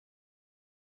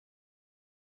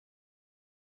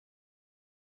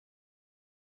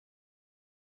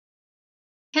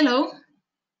Hello.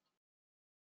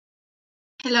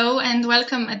 Hello and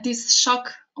welcome at this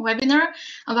SSHOC webinar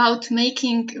about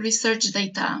making research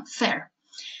data fair.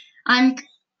 I'm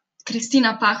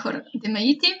Cristina Pahor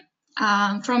Demeiti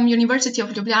from University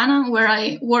of Ljubljana, where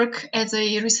I work as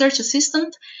a research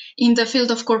assistant in the field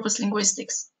of corpus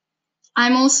linguistics.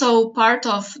 I'm also part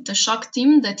of the SSHOC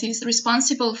team that is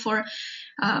responsible for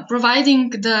providing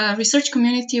the research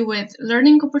community with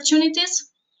learning opportunities.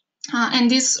 And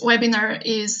this webinar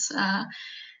is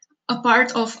a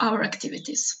part of our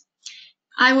activities.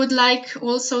 I would like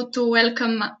also to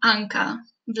welcome Anca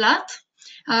Vlad,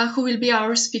 who will be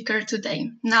our speaker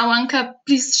today. Now, Anca,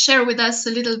 please share with us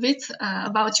a little bit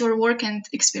about your work and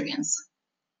experience.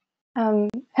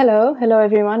 Hello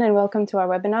everyone, and welcome to our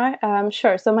webinar.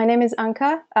 Sure, so my name is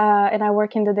Anca, and I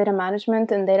work in the data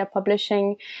management and data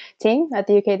publishing team at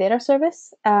the UK Data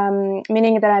Service,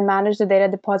 meaning that I manage the data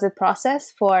deposit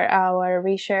process for our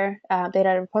reshare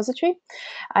data repository.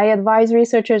 I advise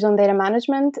researchers on data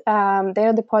management,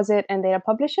 data deposit, and data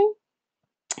publishing.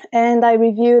 And I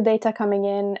review data coming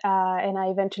in, and I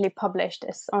eventually publish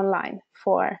this online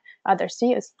for others to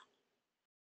use.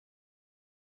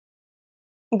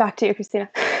 Back to you, Cristina.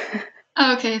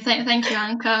 Okay, thank you,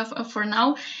 Anca, for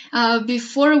now.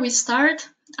 Before we start,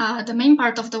 the main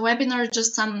part of the webinar,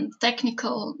 just some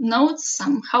technical notes,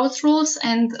 some house rules,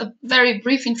 and a very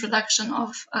brief introduction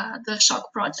of the SSHOC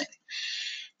project.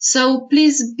 So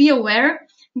please be aware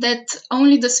that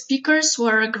only the speakers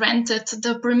were granted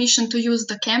the permission to use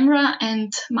the camera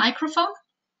and microphone.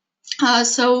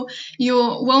 So you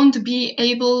won't be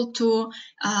able to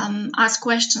ask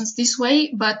questions this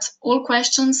way, but all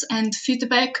questions and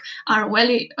feedback are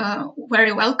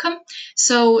very welcome.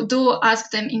 So do ask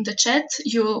them in the chat.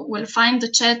 You will find the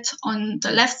chat on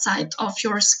the left side of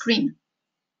your screen.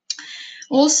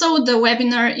 Also, the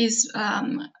webinar is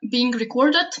being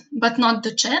recorded, but not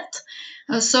the chat.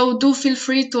 So do feel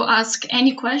free to ask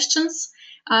any questions.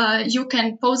 You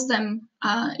can post them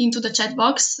into the chat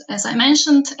box, as I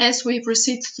mentioned, as we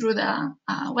proceed through the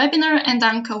webinar, and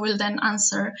Anca will then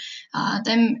answer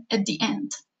them at the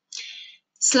end.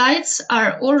 Slides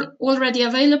are already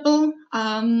available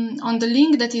on the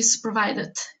link that is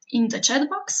provided in the chat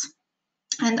box.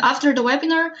 And after the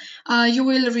webinar, you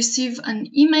will receive an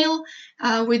email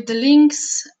with the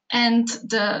links and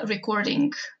the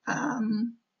recording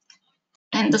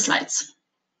and the slides.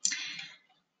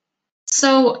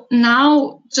 So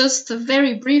now, just a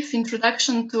very brief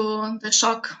introduction to the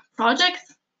SSHOC project.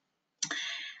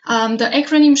 The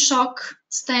acronym SSHOC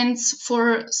stands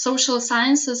for Social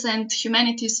Sciences and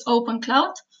Humanities Open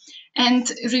Cloud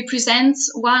and represents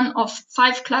one of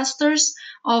 5 clusters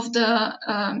of the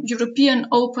European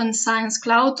Open Science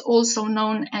Cloud, also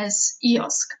known as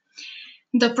EOSC.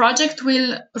 The project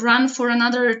will run for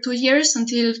another 2 years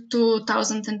until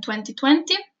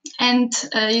 2020 and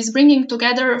is bringing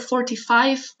together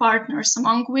 45 partners,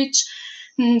 among which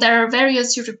there are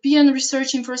various European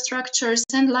research infrastructures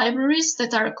and libraries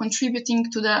that are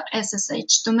contributing to the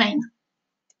SSH domain.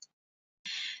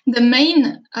 The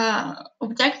main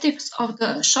objectives of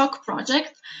the SSHOC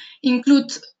project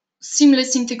include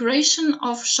seamless integration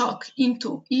of SSHOC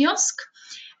into EOSC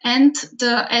and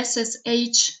the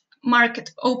SSH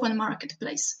open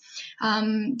marketplace.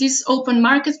 This open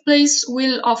marketplace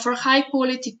will offer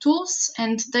high-quality tools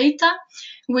and data,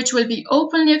 which will be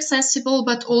openly accessible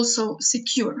but also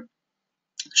secure.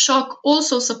 SSHOC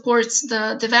also supports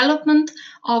the development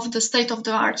of the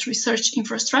state-of-the-art research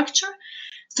infrastructure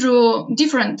through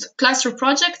different cluster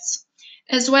projects,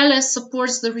 as well as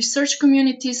supports the research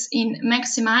communities in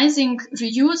maximizing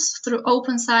reuse through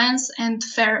open science and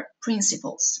FAIR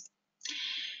principles.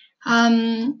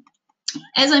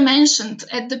 As I mentioned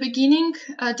at the beginning,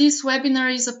 this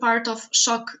webinar is a part of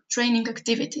SSHOC training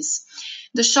activities.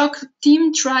 The SSHOC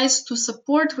team tries to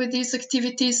support with these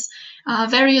activities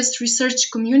various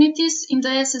research communities in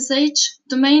the SSH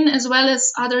domain, as well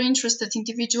as other interested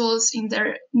individuals in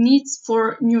their needs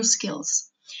for new skills.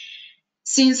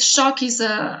 Since SSHOC is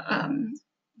a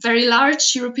very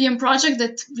large European project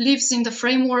that lives in the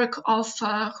framework of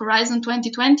Horizon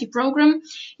 2020 program,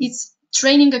 its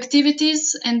training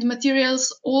activities and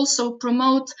materials also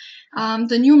promote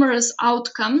the numerous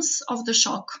outcomes of the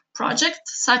SSHOC project,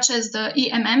 such as the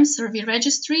EMM Survey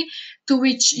Registry, to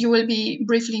which you will be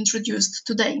briefly introduced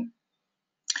today.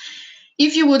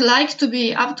 If you would like to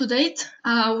be up to date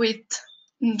with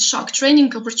SSHOC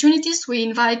training opportunities, we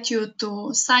invite you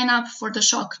to sign up for the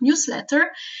SSHOC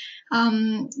newsletter.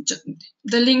 The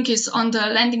link is on the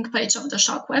landing page of the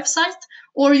SSHOC website,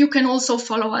 or you can also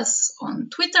follow us on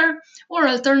Twitter, or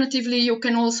alternatively, you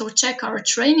can also check our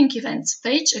training events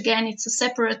page. Again, it's a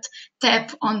separate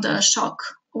tab on the SSHOC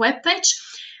webpage,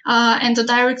 and the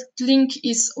direct link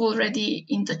is already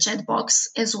in the chat box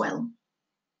as well.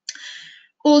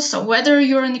 Also, whether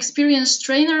you're an experienced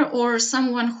trainer or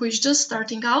someone who is just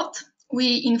starting out,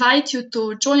 we invite you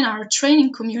to join our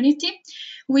training community,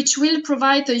 which will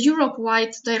provide a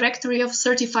Europe-wide directory of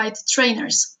certified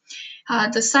trainers.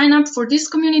 The sign up for this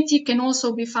community can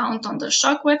also be found on the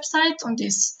SHOC website on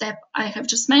this tab I have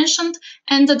just mentioned,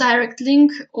 and the direct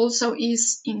link also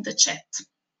is in the chat.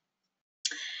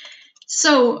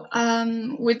 So,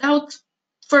 without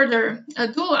further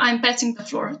ado, I'm passing the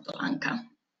floor to Anca.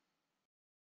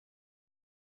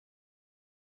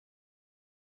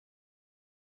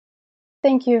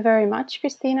 Thank you very much,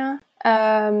 Christina.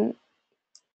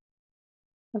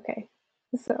 Okay,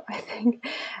 so I think,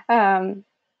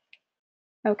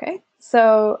 okay,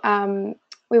 so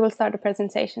we will start the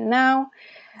presentation now.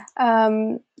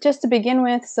 Just to begin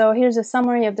with, so here's a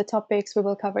summary of the topics we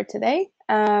will cover today.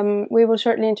 We will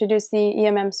shortly introduce the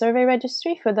EMM Survey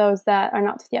Registry for those that are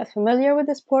not yet familiar with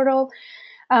this portal.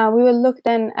 We will look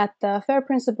then at the FAIR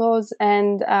principles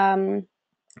and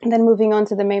then moving on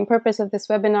to the main purpose of this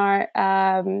webinar,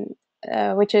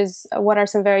 which is what are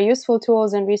some very useful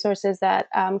tools and resources that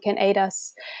can aid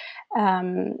us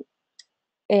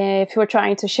if we're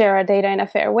trying to share our data in a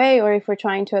fair way, or if we're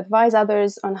trying to advise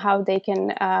others on how they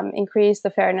can increase the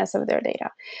fairness of their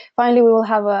data. Finally, we will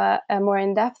have a more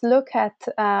in-depth look at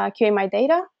QA My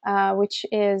Data, which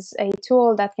is a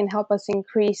tool that can help us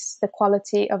increase the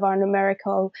quality of our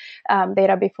numerical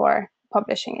data before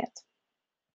publishing it.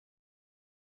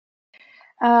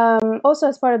 Also,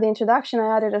 as part of the introduction,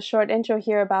 I added a short intro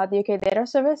here about the UK Data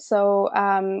Service. So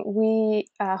we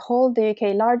hold the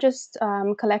UK largest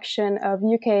collection of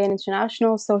UK and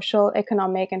international social,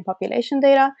 economic, and population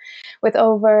data with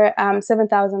over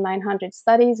 7,900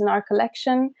 studies in our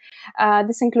collection.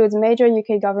 This includes major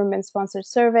UK government-sponsored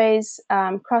surveys,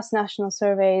 cross-national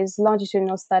surveys,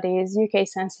 longitudinal studies, UK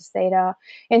census data,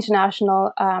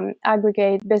 international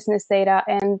aggregate business data,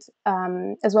 and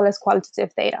as well as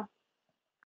qualitative data.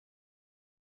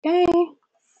 Okay,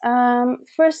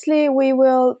 firstly, we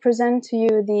will present to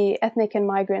you the Ethnic and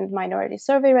Migrant Minority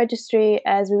Survey Registry,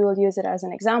 as we will use it as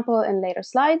an example in later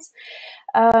slides.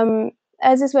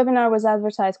 As this webinar was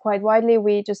advertised quite widely,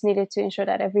 we just needed to ensure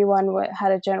that everyone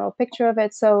had a general picture of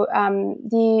it. So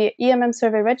the EMM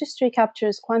Survey Registry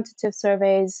captures quantitative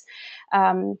surveys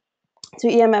to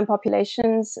EMM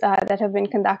populations that have been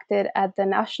conducted at the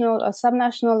national or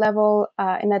subnational level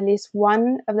in at least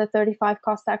one of the 35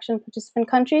 cost action participant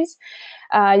countries.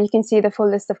 You can see the full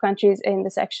list of countries in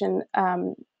the section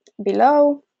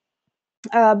below.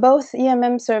 Both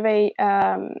EMM survey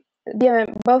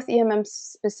both EMM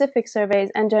specific surveys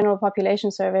and general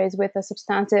population surveys with a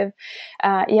substantive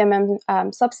EMM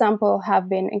subsample have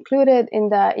been included in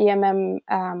the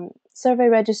EMM Survey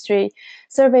Registry.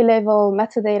 Survey level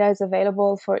metadata is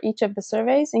available for each of the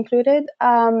surveys included.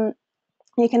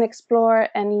 You can explore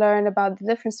and learn about the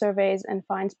different surveys and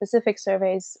find specific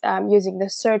surveys using the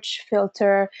search,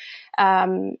 filter,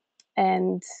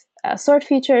 and sort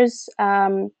features.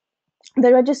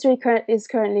 The registry is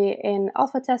currently in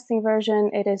alpha testing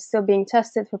version. It is still being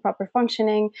tested for proper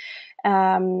functioning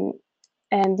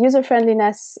and user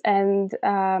friendliness, and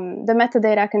the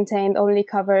metadata contained only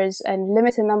covers a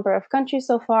limited number of countries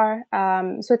so far: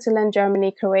 Switzerland,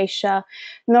 Germany, Croatia,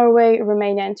 Norway,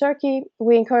 Romania, and Turkey.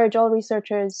 We encourage all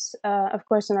researchers, of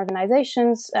course, and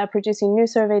organizations producing new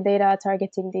survey data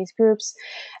targeting these groups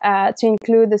to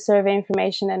include the survey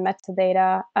information and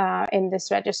metadata in this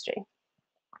registry.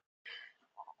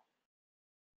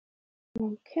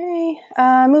 Okay,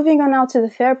 moving on now to the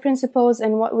FAIR principles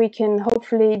and what we can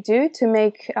hopefully do to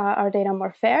make our data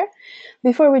more fair.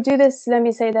 Before we do this, let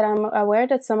me say that I'm aware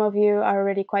that some of you are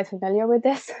already quite familiar with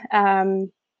this.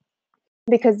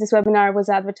 Because this webinar was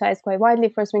advertised quite widely,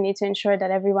 first we need to ensure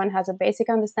that everyone has a basic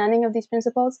understanding of these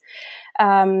principles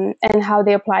and how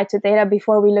they apply to data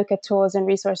before we look at tools and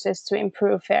resources to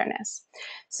improve fairness.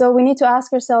 So we need to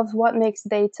ask ourselves what makes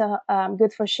data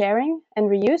good for sharing and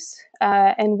reuse,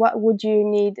 and what would you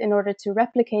need in order to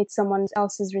replicate someone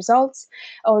else's results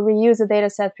or reuse a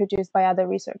data set produced by other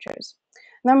researchers.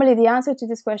 Normally, the answer to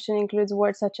this question includes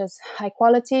words such as high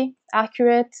quality,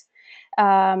 accurate,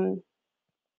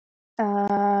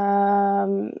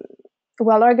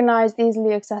 well organized,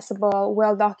 easily accessible,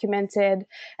 well documented,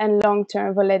 and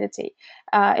long-term validity.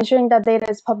 Ensuring that data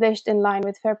is published in line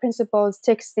with FAIR principles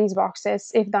ticks these boxes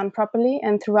if done properly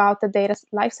and throughout the data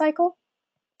lifecycle.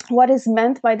 What is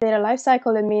meant by data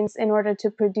lifecycle? It means in order to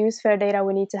produce fair data,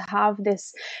 we need to have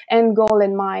this end goal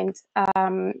in mind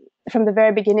from the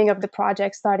very beginning of the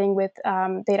project, starting with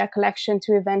data collection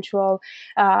to eventual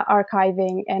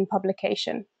archiving and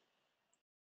publication.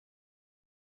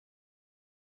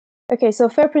 Okay, so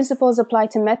FAIR principles apply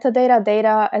to metadata,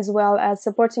 data, as well as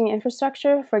supporting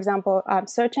infrastructure, for example,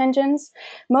 search engines.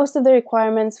 Most of the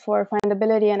requirements for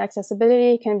findability and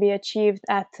accessibility can be achieved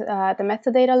at the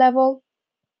metadata level.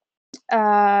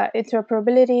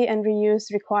 Interoperability and reuse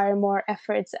require more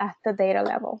efforts at the data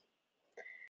level.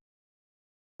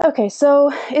 Okay,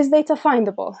 so is data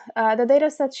findable? The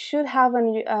dataset should have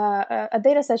a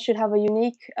dataset should have a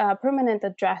unique permanent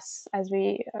address, as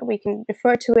we can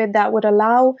refer to it, that would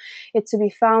allow it to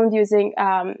be found using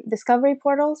discovery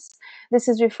portals. This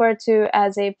is referred to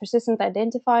as a persistent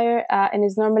identifier and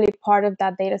is normally part of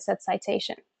that dataset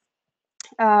citation.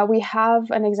 We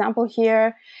have an example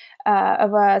here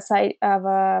of a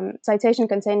citation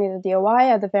containing the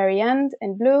DOI at the very end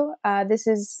in blue. This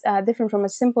is different from a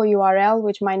simple URL,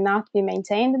 which might not be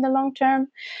maintained in the long term.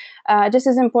 Just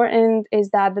as important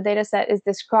is that the dataset is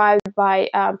described by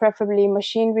preferably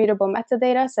machine-readable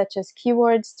metadata, such as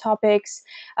keywords, topics,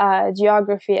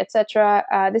 geography, etc.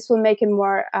 This will make it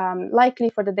more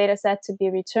likely for the dataset to be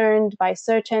returned by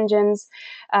search engines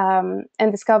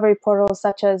and discovery portals,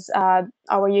 such as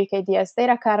our UKDS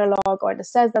data catalog or the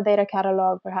SESDA data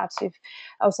catalog. Perhaps you've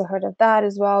also heard of that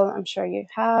as well. I'm sure you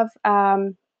have.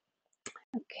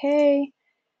 Okay.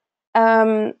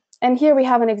 And here we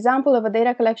have an example of a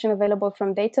data collection available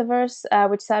from Dataverse,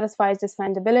 which satisfies this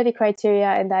findability criteria,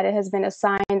 and that it has been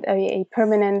assigned a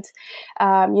permanent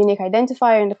unique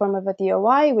identifier in the form of a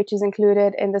DOI, which is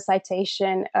included in the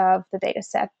citation of the data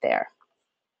set there.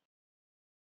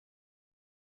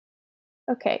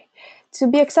 Okay. To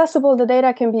be accessible, the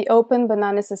data can be open, but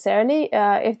not necessarily.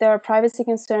 If there are privacy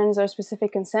concerns or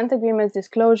specific consent agreements,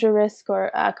 disclosure risk,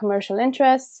 or commercial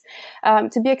interests,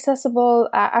 to be accessible,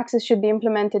 access should be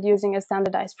implemented using a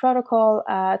standardized protocol.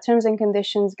 Terms and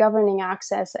conditions governing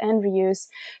access and reuse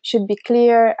should be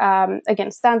clear,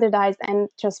 again, standardized and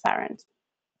transparent.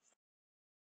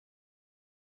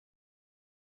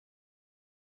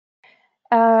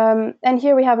 And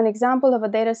here we have an example of a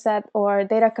data set or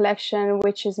data collection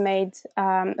which is made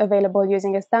available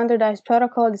using a standardized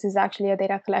protocol. This is actually a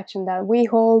data collection that we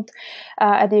hold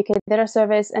at the UK Data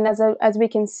Service. And as we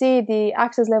can see, the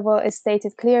access level is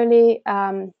stated clearly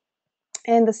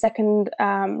in the second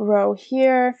row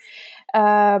here.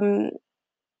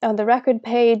 On the record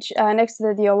page next to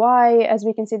the DOI, as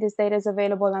we can see, this data is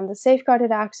available on the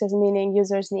safeguarded access, meaning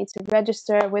users need to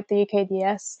register with the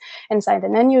UKDS and sign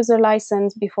an end user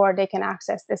license before they can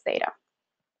access this data.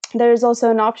 There is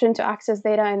also an option to access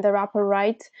data in the upper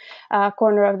right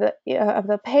corner of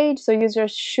the page, so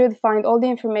users should find all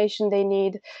the information they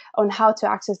need on how to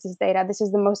access this data. This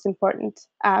is the most important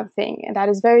thing, and that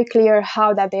is very clear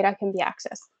how that data can be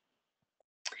accessed.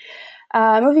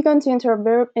 Moving on to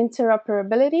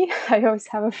interoperability, I always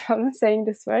have a problem saying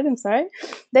this word, I'm sorry.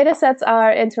 Datasets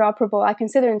are interoperable, I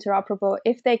consider interoperable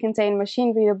if they contain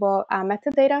machine-readable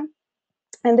metadata,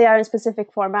 and they are in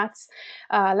specific formats,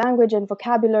 language and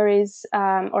vocabularies,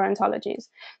 or ontologies.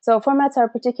 So formats are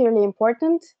particularly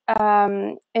important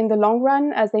in the long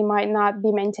run, as they might not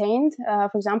be maintained,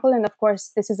 for example, and of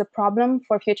course, this is a problem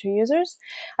for future users.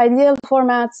 Ideal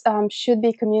formats should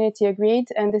be community agreed,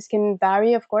 and this can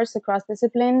vary, of course, across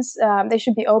disciplines. They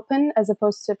should be open as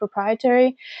opposed to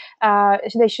proprietary.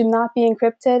 They should not be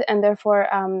encrypted, and therefore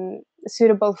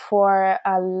suitable for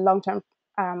long-term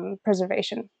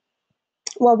preservation.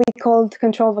 What we called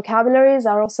controlled vocabularies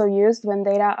are also used when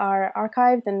data are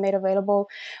archived and made available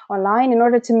online in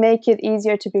order to make it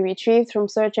easier to be retrieved from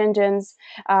search engines.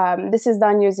 This is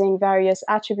done using various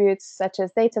attributes such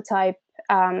as data type,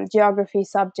 geography,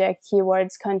 subject,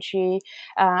 keywords, country,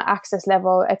 access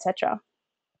level, etc.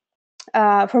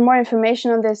 For more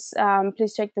information on this,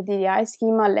 please check the DDI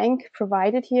schema link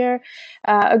provided here.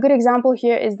 A good example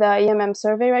here is the EMM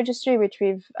Survey Registry, which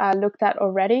we've looked at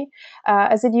already,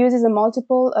 as it uses a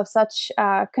multiple of such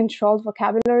controlled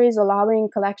vocabularies, allowing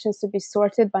collections to be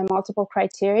sorted by multiple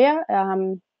criteria,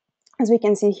 as we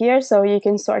can see here. So you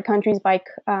can sort countries by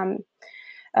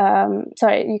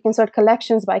you can sort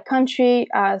collections by country,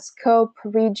 scope,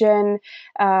 region,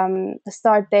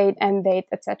 start date, end date,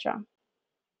 etc.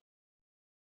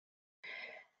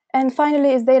 And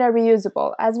finally, is data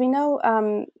reusable? As we know,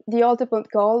 the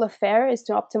ultimate goal of FAIR is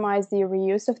to optimize the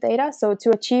reuse of data. So to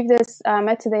achieve this,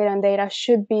 metadata and data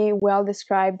should be well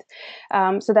described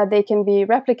so that they can be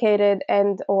replicated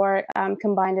and or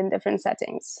combined in different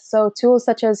settings. So tools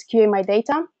such as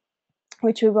QA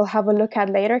which we will have a look at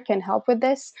later, can help with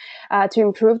this to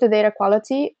improve the data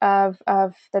quality of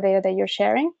the data that you're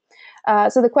sharing.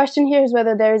 So the question here is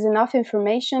whether there is enough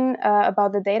information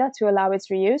about the data to allow its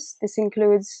reuse. This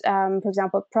includes, for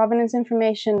example, provenance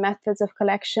information, methods of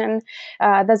collection.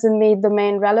 Does it meet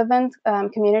domain relevant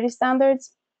community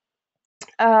standards?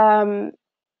 I'm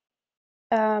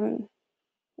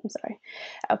sorry.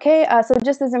 Okay, so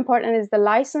just as important is the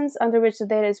license under which the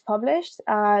data is published.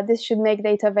 This should make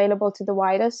data available to the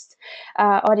widest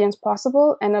audience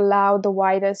possible and allow the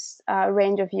widest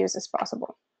range of users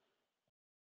possible.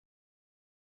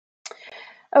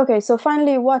 Okay, so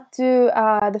finally, what do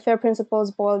the FAIR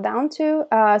principles boil down to?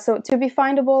 So to be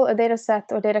findable, a data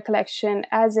set or data collection,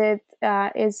 as it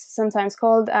is sometimes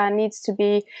called, needs to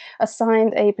be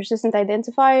assigned a persistent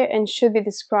identifier and should be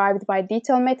described by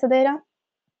detailed metadata.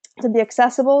 To be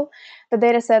accessible, the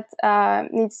dataset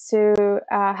needs to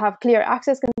have clear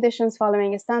access conditions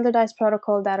following a standardized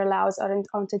protocol that allows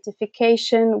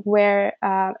authentication where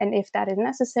and if that is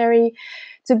necessary.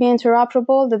 To be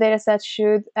interoperable, the dataset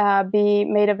should be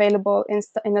made available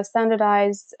in a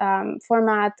standardized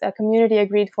format, a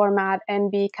community-agreed format,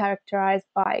 and be characterized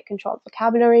by controlled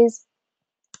vocabularies.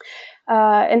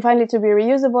 And finally, to be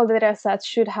reusable, the data sets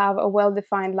should have a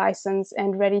well-defined license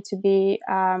and ready to be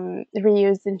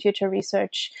reused in future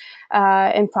research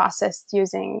and processed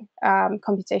using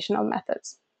computational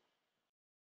methods.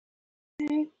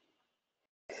 Okay.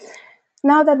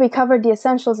 Now that we covered the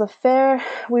essentials of FAIR,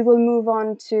 we will move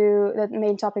on to the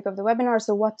main topic of the webinar.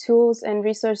 So what tools and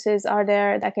resources are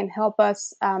there that can help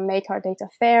us make our data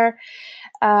fair?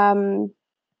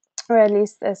 Or at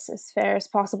least as fair as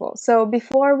possible. So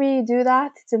before we do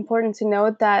that, it's important to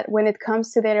note that when it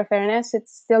comes to data fairness,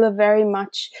 it's still a very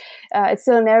much, it's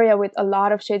still an area with a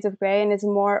lot of shades of gray, and is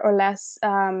more or less,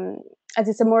 as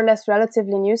it's a more or less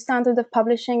relatively new standard of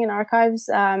publishing and archives.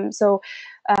 And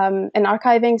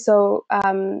archiving. So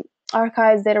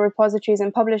archives, data repositories,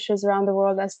 and publishers around the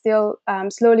world are still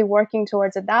slowly working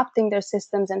towards adapting their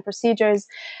systems and procedures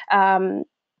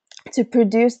to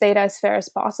produce data as fair as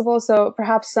possible. So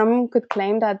perhaps some could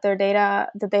claim that the data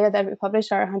that we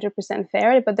publish are 100%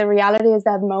 fair, but the reality is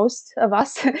that most of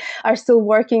us are still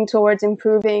working towards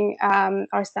improving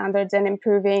our standards and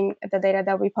improving the data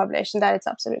that we publish, and that it's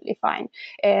absolutely fine.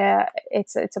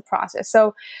 It's a process.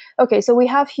 So, okay, so we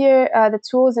have here the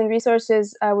tools and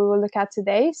resources we will look at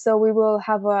today. So we will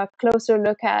have a closer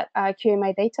look at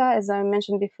QMI data, as I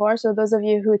mentioned before. So those of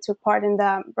you who took part in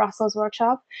the Brussels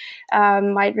workshop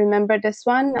might remember this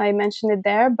one. I mentioned it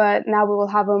there, but now we will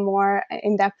have a more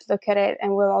in-depth look at it,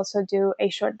 and we'll also do a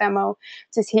short demo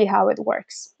to see how it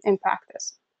works in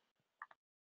practice.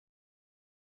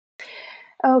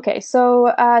 Okay,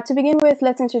 so to begin with,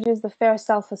 let's introduce the FAIR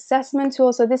self-assessment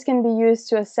tool. So this can be used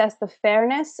to assess the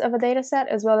fairness of a data set,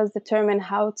 as well as determine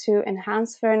how to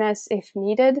enhance fairness if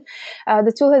needed.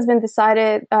 The tool has been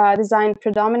designed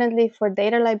predominantly for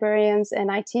data librarians and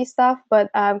IT staff,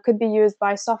 but could be used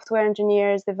by software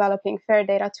engineers developing FAIR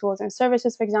data tools and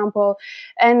services, for example,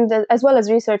 and as well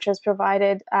as researchers,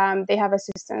 provided they have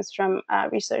assistance from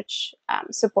research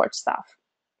support staff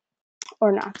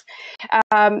or not.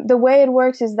 The way it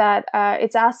works is that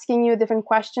it's asking you different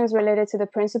questions related to the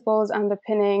principles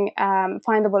underpinning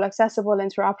findable, accessible,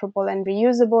 interoperable, and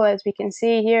reusable, as we can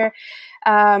see here.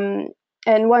 And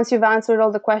once you've answered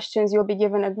all the questions, you'll be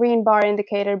given a green bar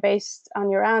indicator based on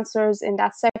your answers in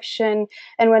that section.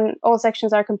 And when all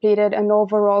sections are completed, an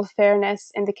overall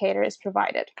fairness indicator is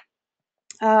provided.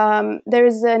 There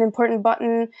is an important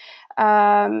button,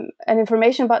 an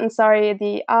information button, sorry,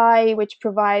 the I, which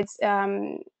provides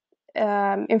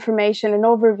information, an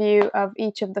overview of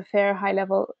each of the FAIR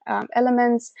high-level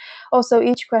elements. Also,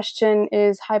 each question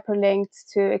is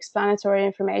hyperlinked to explanatory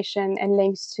information and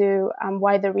links to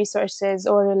wider resources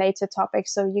or related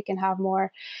topics, so you can have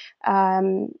more,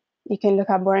 you can look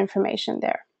up more information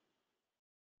there.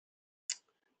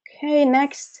 Okay,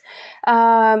 next.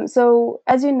 So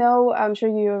as you know, I'm sure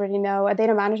you already know, a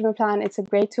data management plan, it's a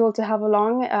great tool to have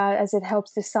along as it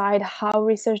helps decide how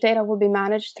research data will be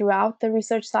managed throughout the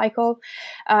research cycle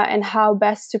and how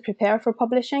best to prepare for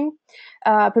publishing.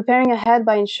 Preparing ahead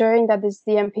by ensuring that this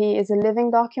DMP is a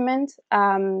living document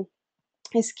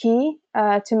is key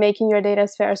to making your data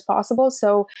as fair as possible.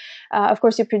 So, of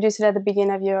course, you produce it at the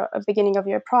beginning of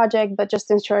your project, but just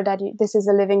ensure that this is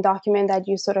a living document, that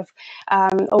you sort of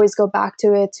always go back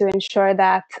to it to ensure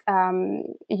that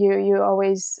you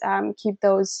always keep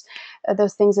those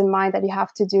things in mind that you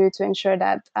have to do to ensure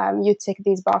that you tick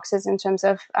these boxes in terms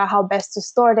of how best to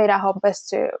store data, how best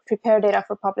to prepare data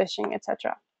for publishing,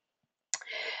 etc.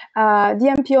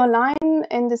 DMP Online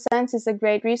in the sense, it's a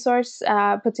great resource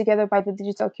put together by the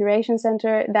Digital Curation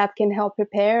Center that can help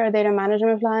prepare a data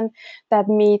management plan that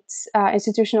meets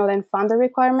institutional and funder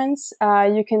requirements.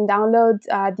 You can download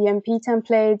DMP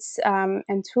templates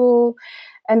and tool,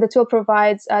 and the tool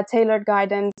provides tailored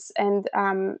guidance and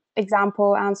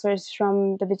example answers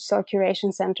from the Digital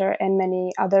Curation Center and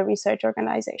many other research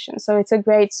organizations. So it's a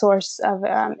great source of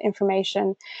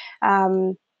information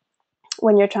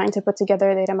when you're trying to put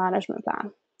together a data management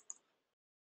plan.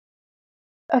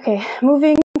 Okay,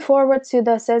 moving forward to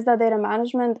the CESDA Data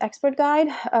Management Expert Guide.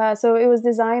 So it was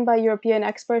designed by European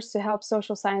experts to help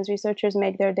social science researchers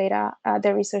make their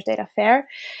research data fair.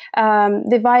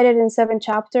 Divided in 7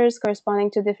 chapters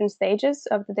corresponding to different stages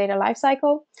of the data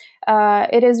lifecycle.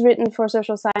 It is written for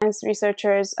social science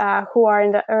researchers who are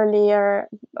in the earlier,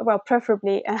 well,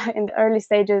 preferably in the early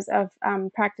stages of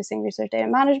practicing research data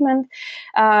management.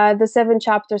 The 7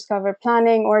 chapters cover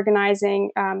planning,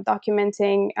 organizing,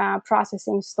 documenting,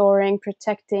 processing, storing,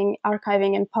 protecting,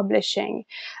 archiving, and publishing.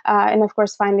 And of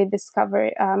course, finally,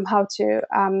 discover how to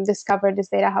discover this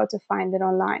data, how to find it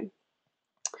online.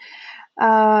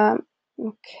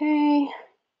 Okay.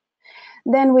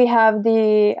 Then we have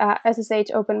the SSH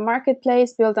Open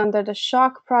Marketplace built under the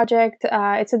SHOC project.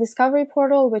 It's a discovery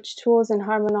portal which pools and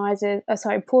harmonizes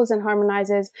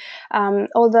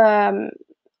all the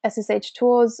SSH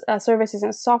tools, services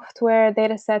and software,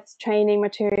 datasets, training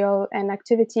material and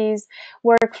activities,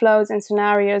 workflows and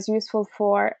scenarios useful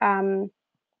for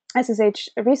SSH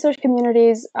research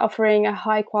communities, offering a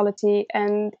high quality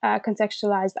and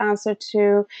contextualized answer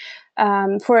to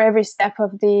for every step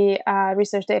of the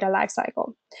research data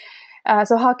lifecycle.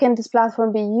 So how can this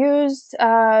platform be used?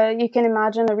 You can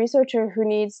imagine a researcher who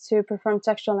needs to perform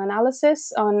textual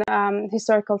analysis on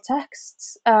historical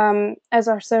texts. As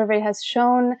our survey has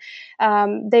shown,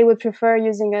 they would prefer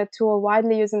using a tool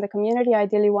widely used in the community,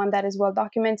 ideally one that is well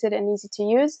documented and easy to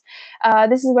use.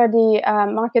 This is where the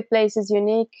marketplace is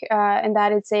unique in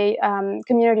that it's a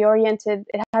community-oriented,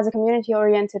 it has a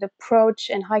community-oriented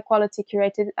approach and high-quality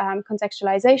curated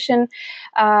contextualization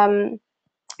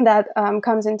that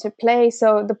comes into play.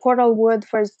 So the portal would,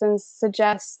 for instance,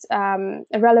 suggest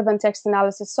relevant text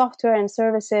analysis software and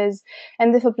services,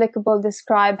 and if applicable,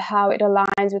 describe how it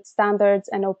aligns with standards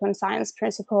and open science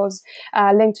principles,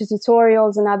 linked to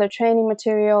tutorials and other training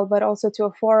material, but also to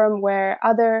a forum where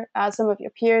some of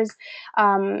your peers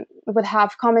would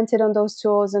have commented on those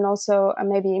tools, and also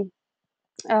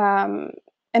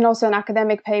and also an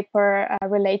academic paper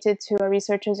related to a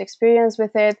researcher's experience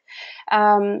with it.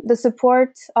 The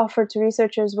support offered to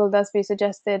researchers will thus be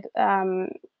suggested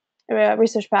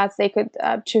research paths they could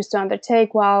choose to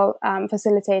undertake while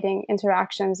facilitating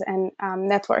interactions and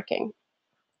networking.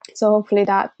 So hopefully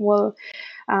that will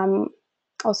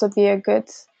also be a good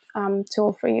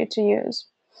tool for you to use.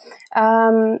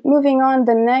 Moving on,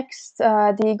 the next,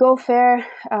 the Go Fair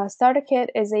Starter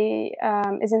Kit is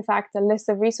in fact a list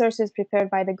of resources prepared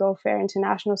by the Go Fair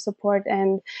International Support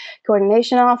and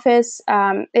Coordination Office.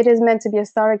 It is meant to be a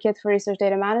starter kit for research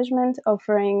data management,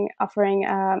 offering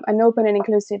an open and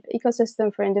inclusive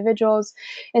ecosystem for individuals,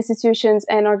 institutions,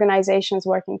 and organizations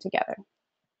working together.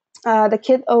 The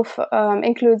kit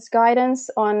includes guidance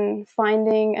on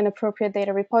finding an appropriate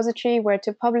data repository, where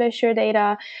to publish your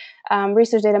data,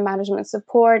 research data management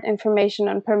support, information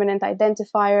on permanent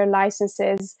identifier,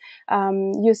 licenses,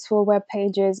 useful web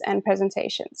pages, and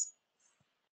presentations.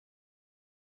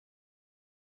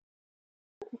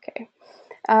 Okay.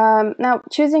 Now,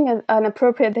 choosing an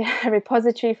appropriate data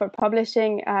repository for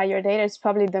publishing your data is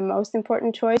probably the most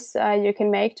important choice you can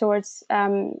make towards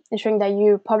ensuring that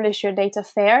you publish your data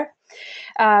fair.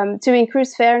 To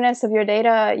increase fairness of your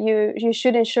data, you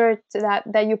should ensure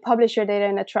that you publish your data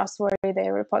in a trustworthy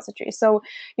data repository. So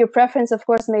your preference, of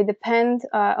course, may depend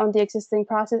on the existing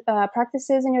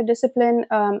practices in your discipline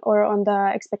or on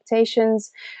the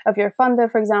expectations of your funder,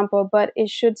 for example, but it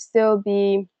should still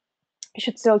be you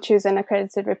should still choose an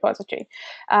accredited repository.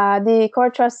 The Core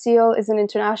Trust Seal is an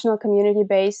international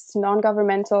community-based,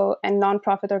 non-governmental and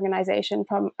non-profit organization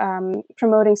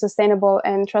promoting sustainable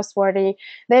and trustworthy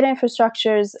data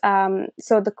infrastructures.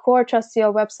 So the Core Trust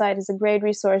Seal website is a great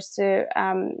resource to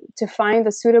find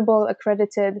a suitable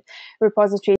accredited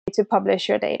repository to publish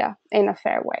your data in a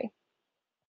fair way.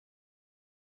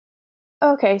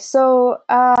 Okay, so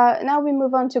now we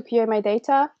move on to Queer My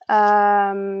Data.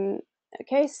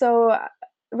 Okay, so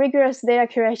rigorous data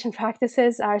curation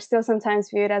practices are still sometimes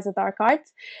viewed as a dark art,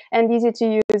 and easy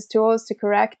to use tools to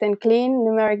correct and clean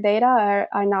numeric data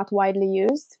are not widely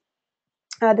used.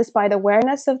 despite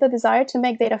awareness of the desire to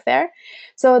make data fair.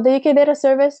 So the UK Data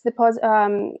Service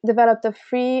developed a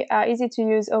free,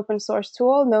 easy-to-use open source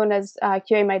tool known as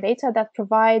QA My Data that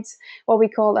provides what we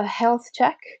call a health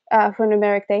check for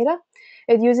numeric data.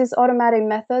 It uses automated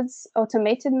methods,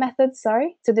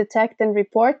 to detect and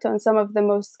report on some of the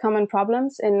most common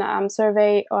problems in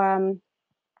survey or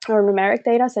numeric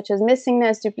data, such as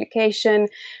missingness, duplication,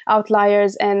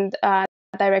 outliers, and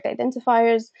direct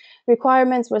identifiers.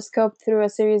 Requirements were scoped through a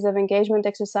series of engagement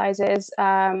exercises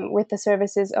with the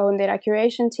service's own data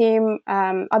curation team,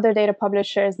 other data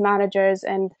publishers, managers,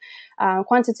 and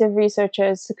quantitative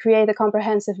researchers to create a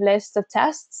comprehensive list of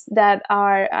tests that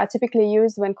are typically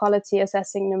used when quality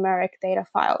assessing numeric data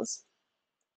files.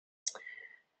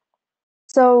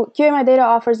 So QA Data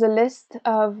offers a list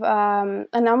of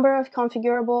a number of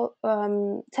configurable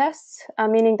tests,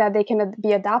 meaning that they can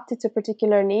be adapted to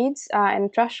particular needs and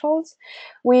thresholds.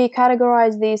 We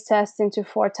categorize these tests into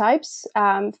 4 types: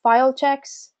 file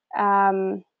checks,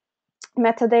 metadata,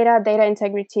 data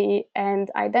integrity,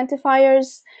 and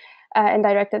identifiers, and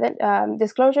direct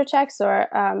disclosure checks, or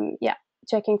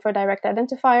checking for direct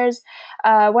identifiers.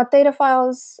 What data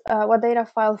file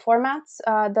formats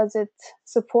does it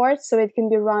support? So it can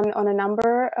be run on a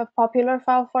number of popular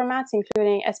file formats,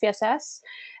 including SPSS,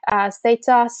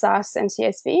 Stata, SAS, and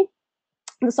CSV.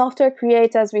 The software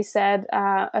creates, as we said,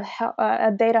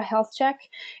 a data health check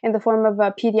in the form of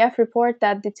a PDF report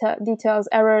that details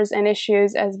errors and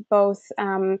issues as both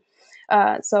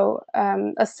a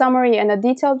summary and a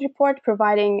detailed report,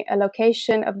 providing a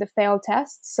location of the failed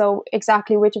tests, so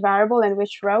exactly which variable and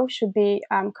which row should be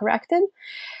corrected.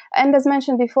 And as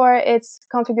mentioned before, it's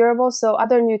configurable, so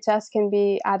other new tests can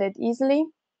be added easily.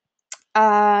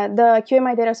 The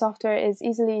QA Data software is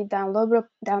easily downloadable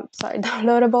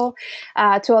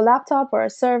to a laptop or a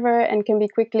server, and can be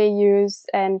quickly used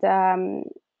and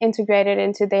integrated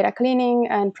into data cleaning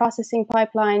and processing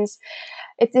pipelines.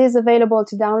 It is available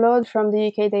to download from the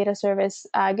UK Data Service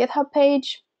GitHub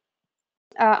page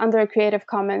under a Creative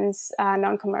Commons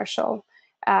non-commercial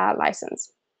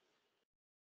license.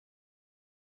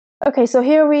 Okay, so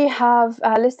here we have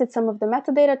listed some of the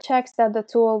metadata checks that the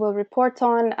tool will report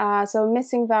on. So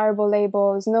missing variable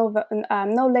labels, no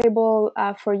label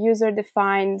for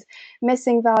user-defined,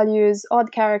 missing values,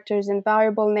 odd characters in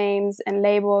variable names and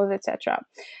labels, etc.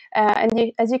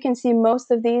 And as you can see, most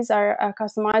of these are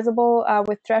customizable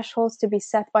with thresholds to be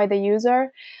set by the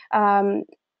user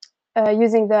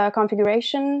using the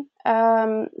configuration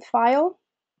file,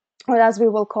 or as we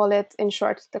will call it in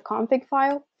short, the config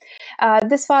file.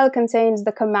 This file contains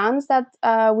the commands that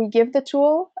we give the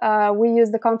tool. We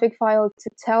use the config file to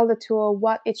tell the tool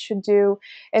what it should do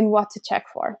and what to check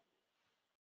for.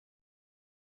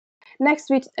 Next,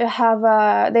 we have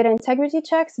data integrity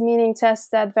checks, meaning tests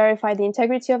that verify the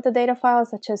integrity of the data file,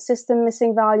 such as system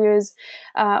missing values,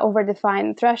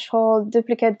 overdefined threshold,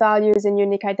 duplicate values and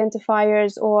unique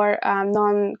identifiers, or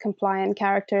non-compliant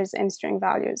characters and string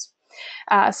values.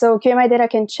 So QA Data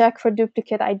can check for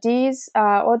duplicate IDs,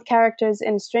 odd characters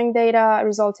in string data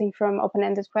resulting from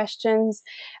open-ended questions,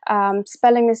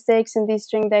 spelling mistakes in these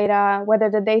string data, whether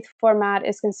the date format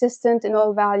is consistent in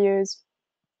all values,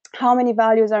 how many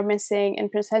values are missing in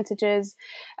percentages.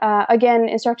 Again,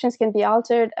 instructions can be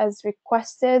altered as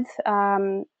requested.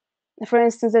 For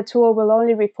instance, the tool will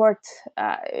only report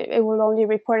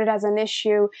it as an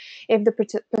issue if the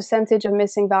percentage of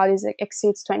missing values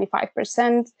exceeds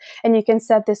 25%, and you can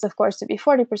set this, of course, to be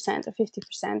 40% or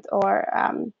 50%, or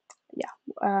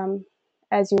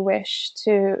as you wish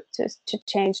to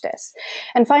change this.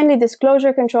 And finally,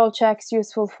 disclosure control checks,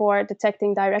 useful for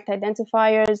detecting direct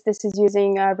identifiers. This is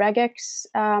using regex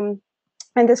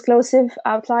and disclosive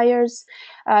outliers.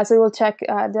 So we'll check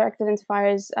direct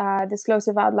identifiers,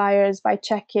 disclosive outliers by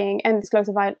checking, and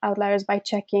disclosive outliers by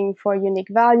checking for unique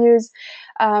values.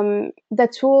 The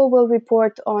tool will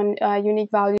report on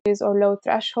unique values or low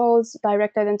thresholds,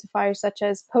 direct identifiers such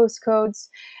as postcodes,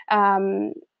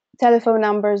 telephone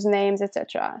numbers, names,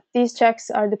 etc. These checks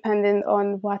are dependent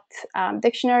on what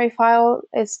dictionary file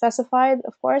is specified,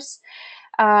 of course,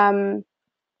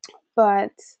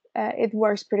 but it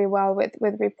works pretty well with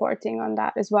reporting on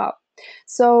that as well.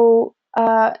 So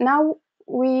now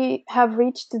we have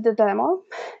reached the demo.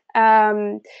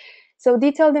 So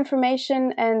detailed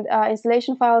information and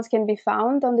installation files can be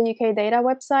found on the UK Data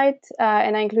website,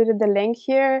 and I included the link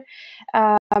here.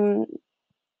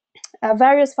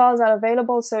 Various files are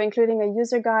available, so including a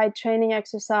user guide, training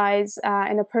exercise,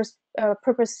 and a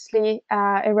purposely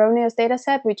erroneous data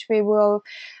set, which we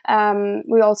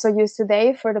also use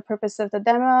today for the purpose of the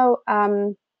demo.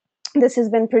 This has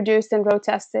been produced and road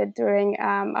tested during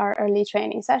our early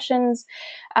training sessions.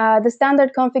 The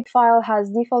standard config file has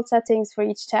default settings for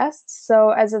each test. So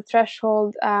as a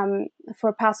threshold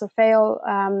for pass or fail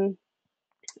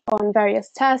on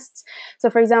various tests. So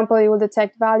for example, it will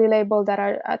detect value labels that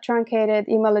are truncated,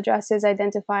 email addresses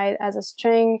identified as a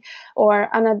string, or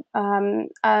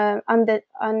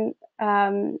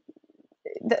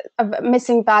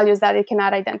missing values that it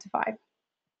cannot identify.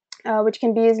 Which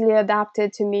can be easily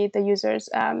adapted to meet the user's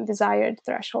desired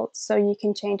thresholds. So you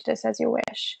can change this as you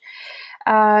wish.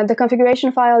 The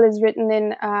configuration file is written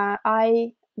in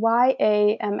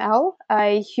YAML,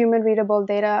 a human-readable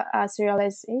data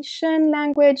serialization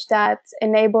language that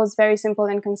enables very simple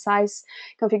and concise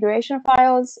configuration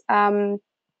files.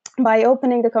 By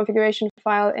opening the configuration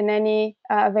file in any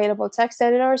available text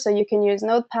editor, so you can use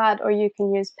Notepad or you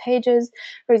can use Pages.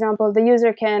 For example, the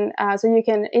user can, so you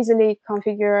can easily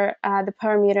configure the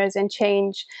parameters and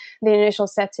change the initial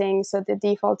settings, so the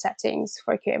default settings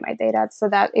for QA data, so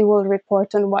that it will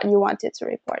report on what you want it to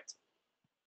report.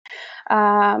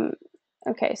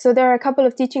 Okay, so there are a couple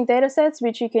of teaching data sets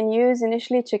which you can use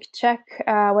initially to check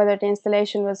whether the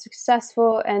installation was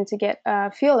successful and to get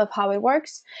a feel of how it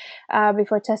works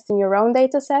before testing your own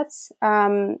data sets.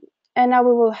 And now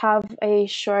we will have a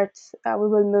short, we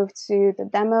will move to the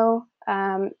demo,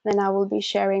 and I will be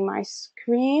sharing my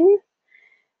screen.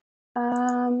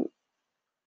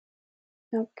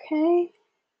 Okay.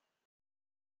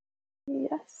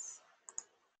 Yes.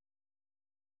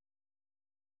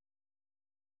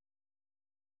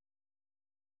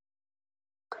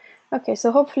 Okay,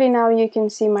 so hopefully now you can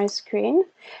see my screen.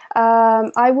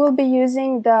 I will be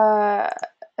using the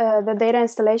data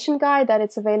installation guide that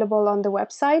it's available on the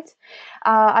website.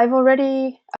 I've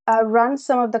already run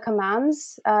some of the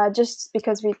commands just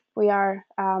because we are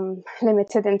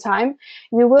limited in time.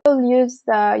 You will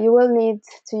need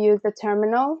to use the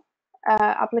terminal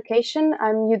application.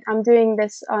 I'm doing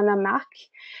this on a Mac,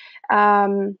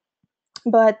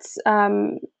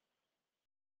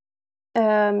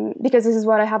 because this is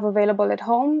what I have available at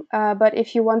home. But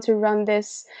if you want to run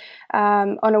this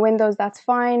on a Windows, that's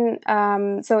fine.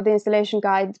 So the installation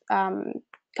guide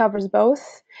covers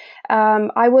both.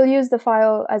 I will use the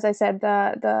file, as I said,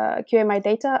 the QA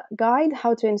data guide,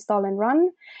 how to install and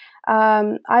run.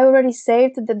 I already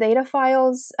saved the data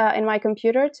files in my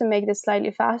computer to make this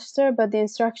slightly faster, but the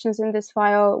instructions in this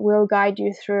file will guide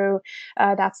you through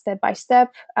that step by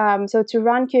step. So to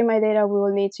run QA data, we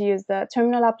will need to use the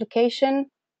terminal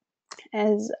application,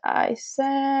 as I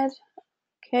said.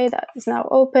 Okay, that is now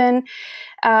open.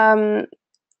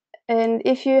 And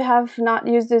if you have not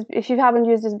used this, if you haven't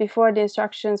used this before, the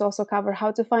instructions also cover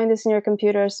how to find this in your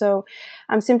computer. So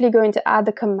I'm simply going to add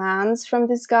the commands from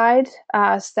this guide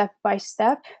step by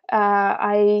step.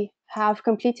 I have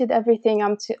completed everything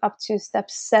up to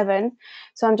step 7.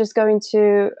 So I'm just going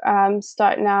to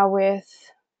start now with,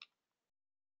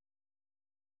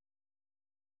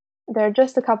 there are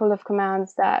just a couple of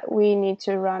commands that we need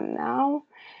to run now.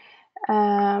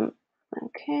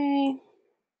 Okay.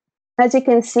 As you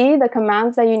can see, the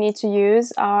commands that you need to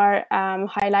use are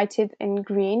highlighted in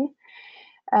green.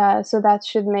 So that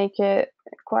should make it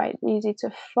quite easy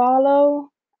to follow.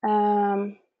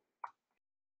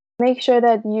 Make sure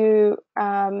that you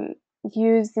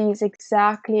use these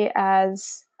exactly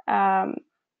as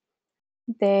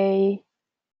they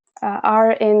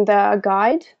are in the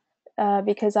guide,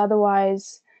 because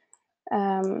otherwise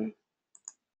it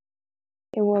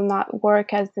will not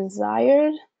work as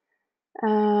desired.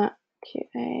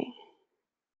 QA.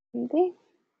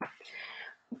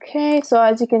 Okay, so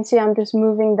as you can see, I'm just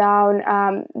moving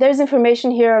down. There's information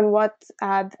here on what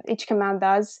each command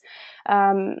does.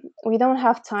 We don't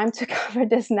have time to cover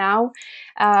this now,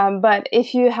 but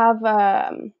if you have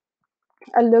a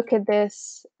look at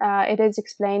this, it is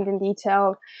explained in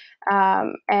detail.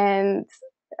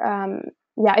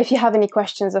 Yeah, if you have any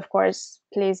questions, of course,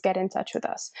 please get in touch with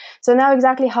us. So now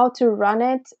exactly how to run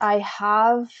it. I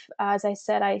have, as I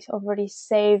said, I already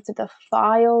saved the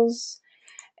files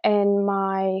in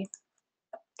my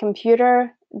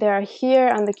computer. They're here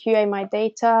on the QA My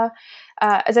Data.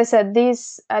 As I said,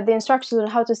 these the instructions on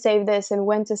how to save this and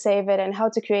when to save it and how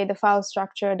to create the file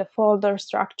structure, the folder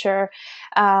structure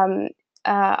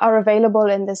are available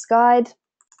in this guide.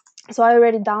 So I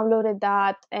already downloaded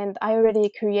that and I already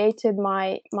created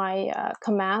my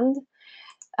command,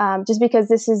 just because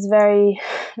this is very,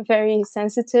 very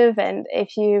sensitive. And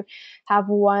if you have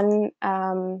one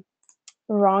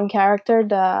wrong character,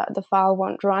 the file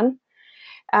won't run.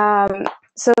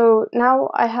 So now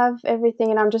I have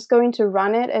everything and I'm just going to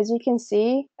run it. As you can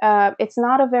see, it's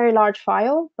not a very large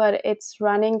file, but it's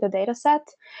running the data set,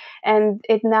 and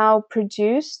it now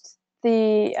produced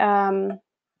the,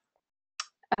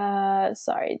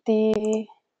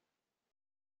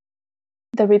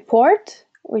 the report,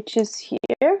 which is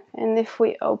here. And if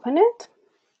we open it,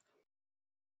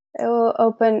 it will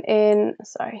open in,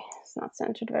 sorry, it's not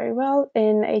centered very well,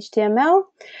 in HTML.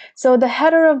 So the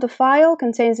header of the file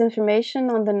contains information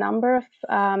on the number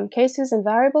of cases and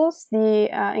variables, the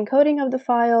encoding of the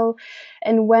file,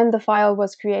 and when the file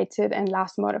was created and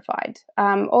last modified.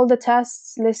 All the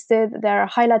tests listed, they're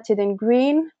highlighted in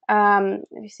green.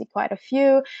 You see quite a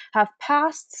few have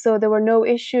passed, so there were no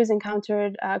issues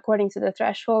encountered according to the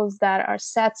thresholds that are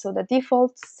set, so the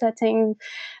default setting.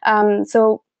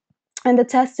 And the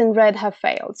tests in red have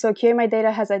failed. So QA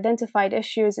data has identified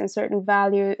issues in certain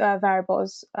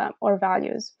variables or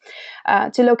values.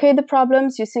 To locate the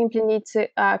problems, you simply need to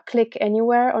click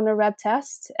anywhere on a red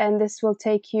test, and this will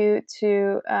take you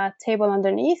to a table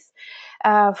underneath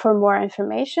for more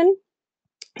information.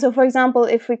 So for example,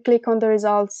 if we click on the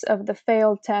results of the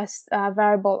failed test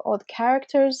variable odd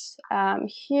characters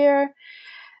here,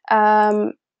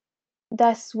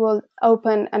 this will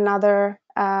open another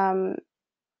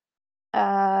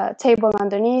table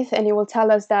underneath, and it will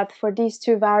tell us that for these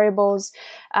two variables,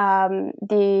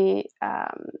 the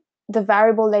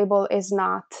variable label is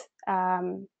not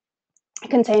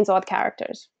contains odd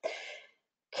characters.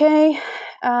 Okay,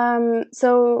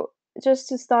 so just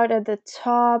to start at the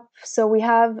top, so we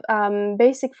have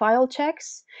basic file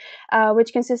checks,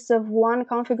 which consists of one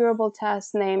configurable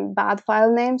test named bad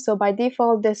file name. So by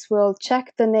default, this will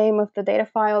check the name of the data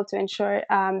file to ensure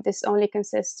this only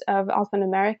consists of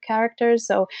alphanumeric characters,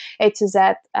 so A to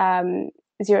Z,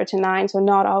 0 to 9, so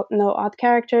no odd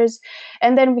characters.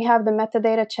 And then we have the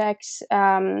metadata checks,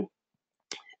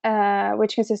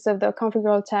 which consists of the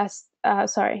configurable test.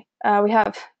 We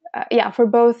have, for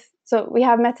both. So we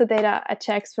have metadata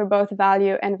checks for both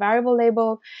value and variable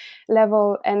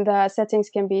level, and the settings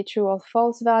can be true or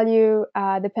false value,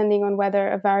 depending on whether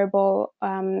a variable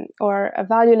or a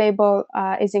value label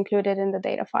is included in the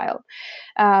data file.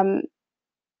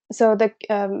 So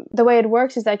the way it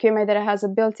works is that QA data has a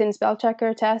built-in spell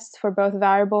checker test for both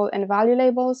variable and value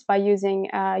labels by using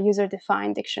a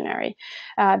user-defined dictionary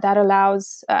that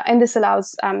allows, and this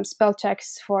allows spell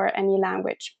checks for any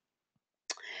language.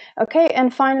 Okay,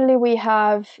 and finally we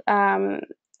have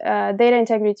data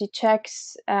integrity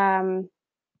checks, and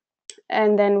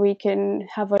then we can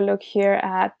have a look here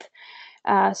at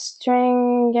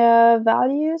string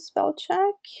value spell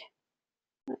check.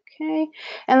 Okay,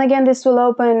 and again, this will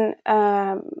open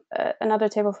another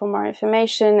table for more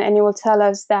information, and it will tell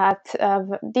us that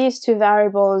these two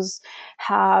variables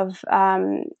have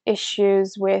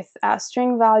issues with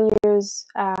string values,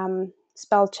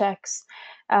 spell checks,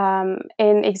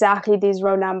 in exactly these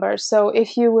row numbers. So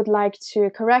if you would like to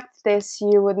correct this,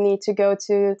 you would need to go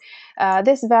to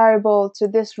this variable, to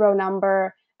this row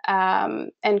number,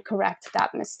 and correct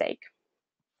that mistake.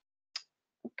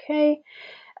 Okay.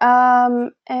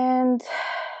 And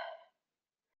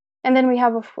then we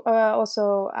have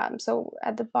also, so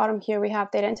at the bottom here, we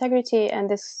have data integrity and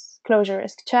disclosure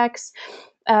risk checks,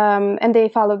 and they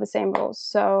follow the same rules.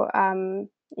 So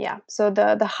yeah, so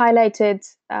the highlighted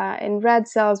in red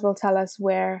cells will tell us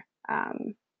where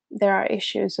there are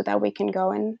issues so that we can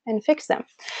go and fix them.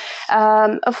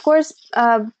 Of course,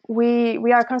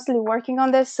 we are constantly working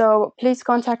on this, so please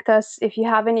contact us if you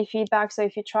have any feedback. So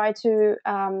if you try to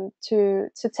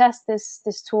test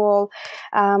this tool,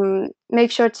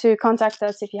 make sure to contact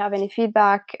us if you have any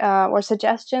feedback or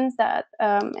suggestions that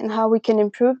and how we can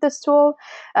improve this tool.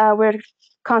 We're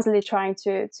constantly trying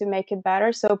to make it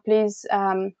better. So please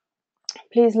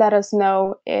please let us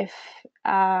know if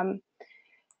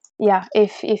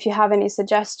if you have any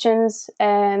suggestions.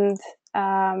 And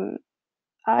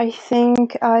I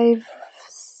think I've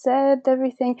said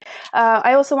everything.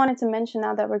 I also wanted to mention,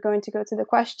 now that we're going to go to the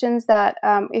questions, that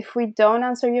if we don't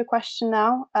answer your question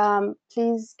now,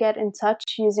 please get in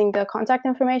touch using the contact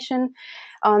information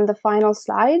on the final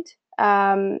slide,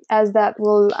 as that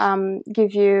will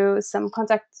give you some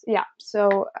contact.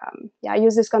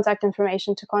 Use this contact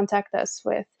information to contact us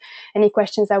with any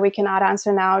questions that we cannot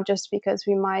answer now, just because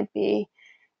we might be,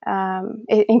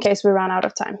 in case we run out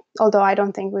of time. Although I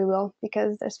don't think we will,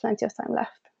 because there's plenty of time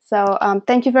left. So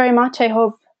thank you very much. I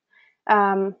hope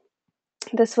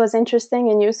this was interesting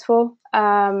and useful.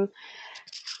 And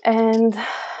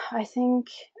I think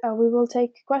we will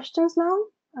take questions now.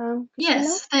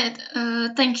 Yes,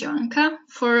 thank you, Anca,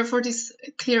 for this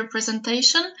clear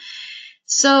presentation.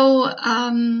 So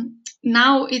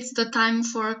now it's the time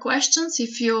for questions.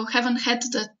 If you haven't had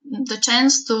the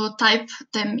chance to type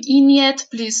them in yet,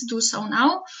 please do so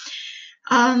now.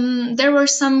 There were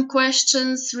some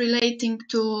questions relating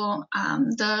to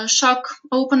the SSHOC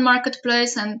open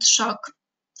marketplace and SSHOC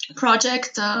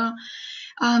project.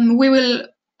 We will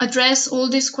address all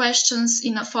these questions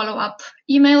in a follow-up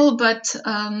email, but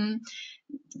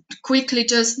quickly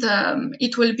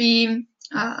it will be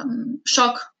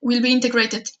SSHOC will be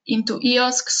integrated into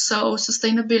EOSC, so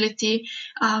sustainability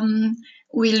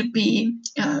will be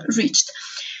reached.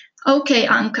 Okay,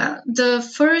 Anca, the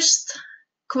first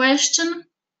question,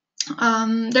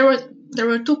 there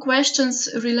were two questions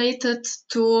related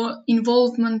to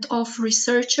involvement of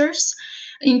researchers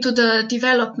into the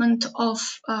development of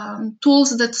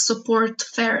tools that support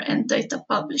FAIR and data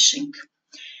publishing.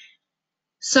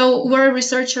 So were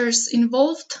researchers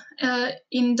involved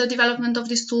in the development of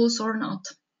these tools or not?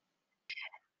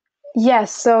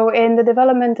 Yes, so in the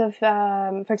development of,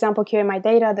 for example, QMI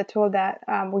data, the tool that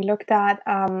we looked at,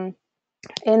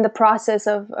 in the process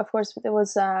of course, there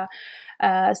was a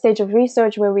stage of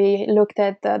research where we looked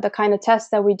at the kind of tests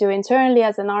that we do internally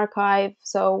as an archive.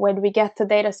 So when we get the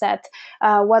data set,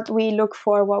 what we look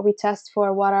for, what we test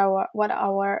for, what are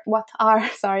our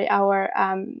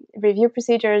review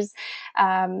procedures,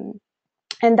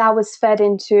 and that was fed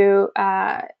into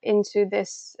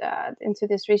this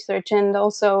research. And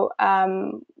also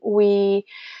we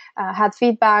had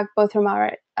feedback both from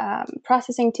our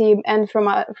processing team and from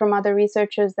other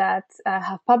researchers that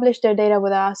have published their data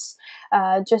with us,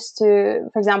 just to,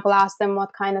 for example, ask them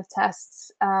what kind of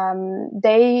tests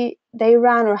they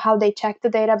ran or how they checked the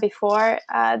data before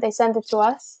they sent it to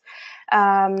us.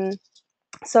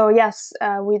 So yes,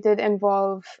 we did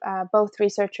involve both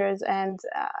researchers and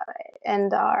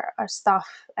our staff,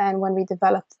 and when we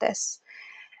developed this.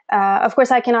 Of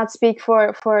course, I cannot speak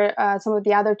for some of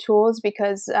the other tools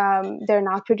because they're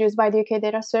not produced by the UK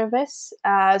Data Service.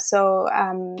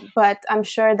 But I'm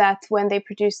sure that when they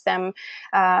produce them,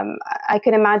 I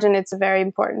can imagine it's a very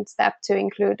important step to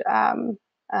include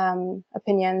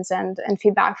opinions and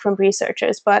feedback from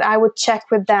researchers. But I would check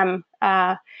with them.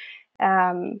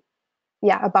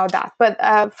 About that. But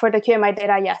for the QMI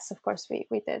data, yes, of course, we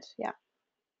did. Yeah.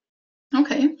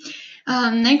 Okay.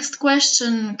 Next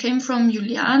question came from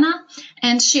Juliana,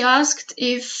 and she asked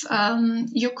if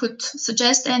you could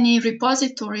suggest any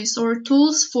repositories or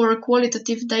tools for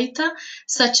qualitative data,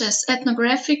 such as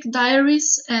ethnographic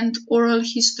diaries and oral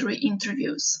history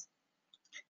interviews.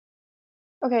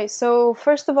 Okay, so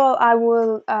first of all, I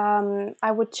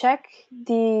would check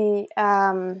the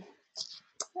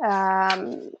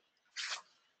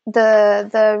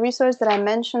resource that I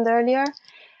mentioned earlier,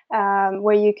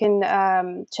 where you can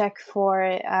check for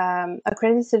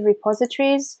accredited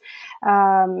repositories.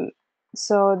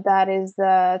 So that is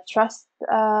the Trust,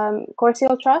 Core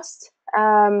Trust.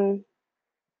 And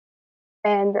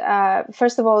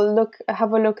first of all,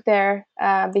 have a look there,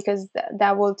 because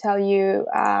that will tell you,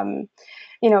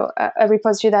 a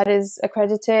repository that is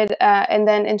accredited. And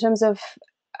then in terms of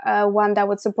one that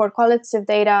would support qualitative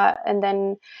data, and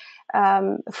then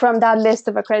from that list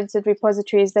of accredited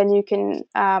repositories, then you can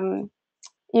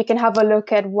have a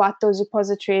look at what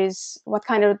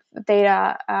kind of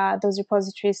data those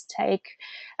repositories take.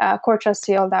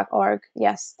 coretrustcl.org.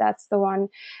 Yes, that's the one.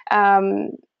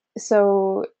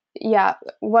 So yeah,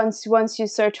 once you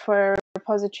search for a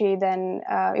repository, then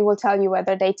it will tell you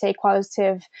whether they take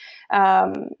qualitative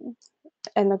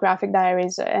ethnographic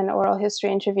diaries and oral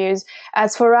history interviews.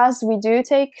 As for us, we do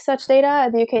take such data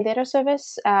at the UK Data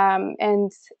Service,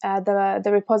 and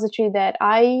the repository that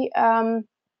I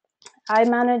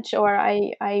manage, or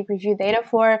I review data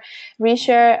for,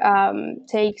 Reshare,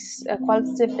 takes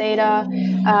qualitative data.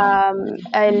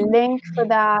 A link for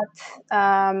that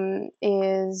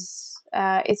is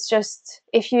it's just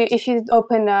if you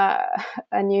open a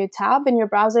new tab in your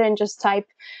browser and just type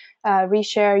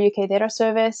Reshare UK Data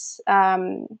Service,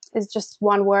 is just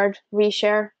one word,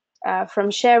 Reshare,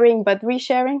 from sharing, but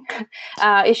resharing,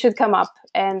 it should come up.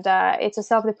 And it's a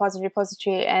self-deposit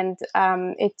repository, and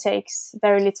it takes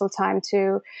very little time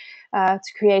to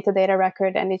create a data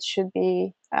record, and it should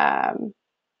be, that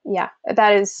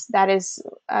is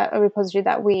a repository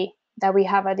that we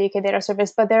have at the UK Data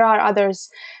Service. But there are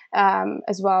others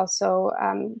as well. So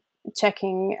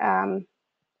checking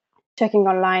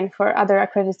online for other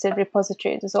accredited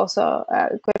repositories is also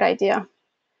a good idea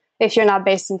if you're not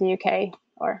based in the UK,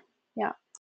 or yeah.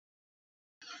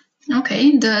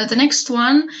 Okay, the next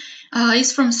one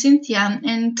is from Cynthia,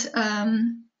 and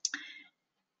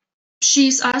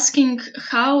she's asking,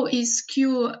 how is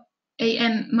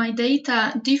QAM My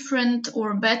Data different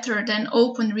or better than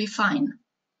OpenRefine?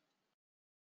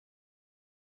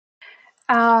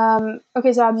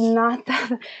 Okay, so I'm not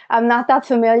that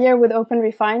familiar with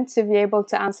OpenRefine to be able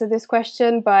to answer this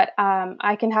question, but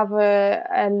I can have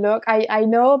a look. I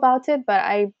know about it, but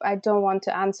I don't want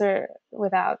to answer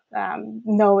without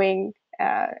knowing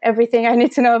everything I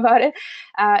need to know about it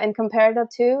and compare the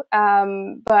two.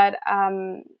 But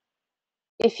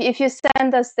if you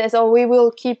send us this, or we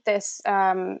will keep this,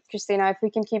 Christina, if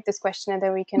we can keep this question, and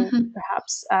then we can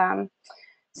perhaps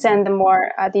send a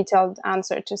more detailed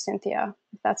answer to Cynthia,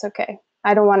 if that's okay.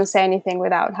 I don't want to say anything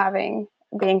without being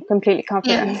completely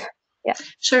confident. Yeah.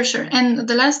 Yeah. Sure. And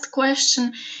the last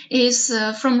question is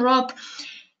from Rob.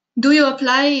 Do you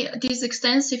apply these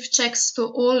extensive checks to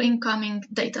all incoming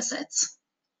data sets?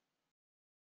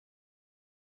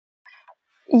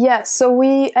 Yes, so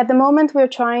at the moment we're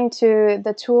trying to,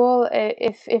 the tool,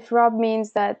 if Rob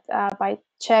means that by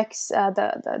checks,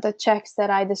 the checks that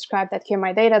I described that Here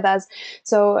My Data does,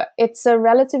 so it's a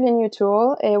relatively new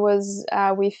tool. It was,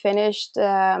 we finished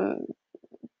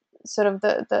sort of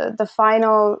the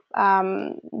final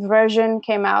version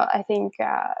came out, I think,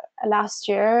 last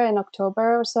year in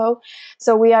October or so.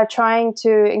 So we are trying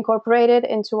to incorporate it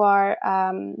into our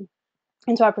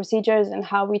procedures and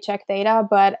how we check data,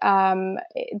 but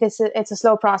it's a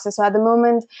slow process. So at the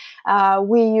moment,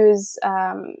 we use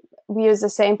the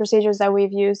same procedures that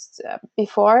we've used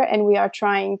before, and we are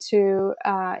trying to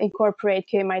incorporate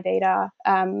QMI data,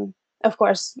 of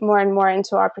course, more and more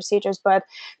into our procedures. But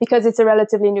because it's a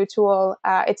relatively new tool,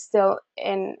 it's still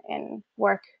in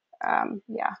work.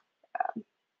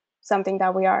 Something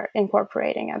that we are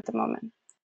incorporating at the moment.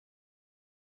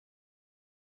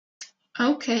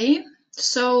 Okay,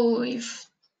 so if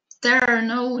there are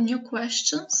no new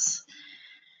questions,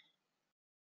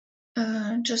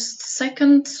 just a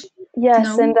second.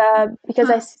 Yes, No. and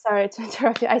because sorry to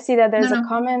interrupt you, I see that there's a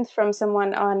comment from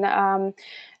someone on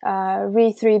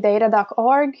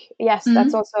re3data.org. Yes,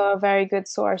 that's also a very good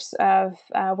source of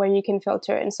where you can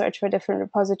filter and search for different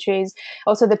repositories.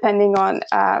 Also, depending on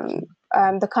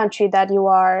the country that you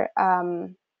are,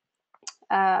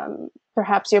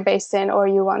 perhaps you're based in, or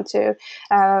you want to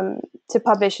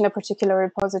publish in a particular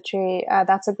repository,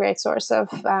 that's a great source of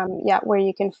where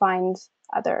you can find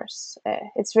others.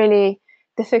 It's really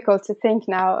difficult to think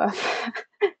now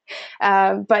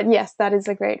of, but yes, that is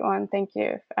a great one. Thank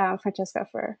you, Francesca,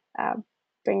 for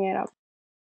bringing it up.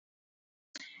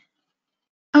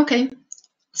 Okay,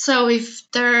 so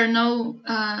if there are no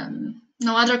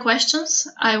other questions,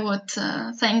 I would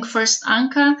thank first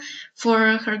Anca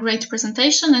for her great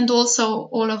presentation, and also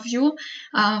all of you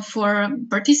for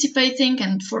participating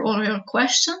and for all your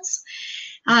questions.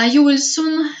 You will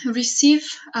soon receive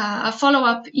a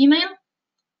follow-up email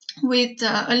with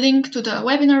a link to the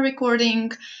webinar recording,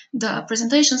 the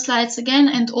presentation slides again,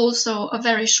 and also a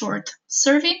very short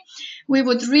survey. We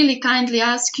would really kindly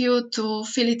ask you to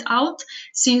fill it out,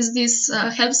 since this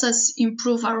helps us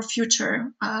improve our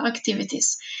future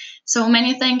activities. So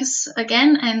many thanks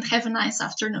again, and have a nice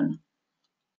afternoon.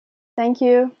 Thank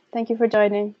you. Thank you for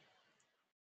joining.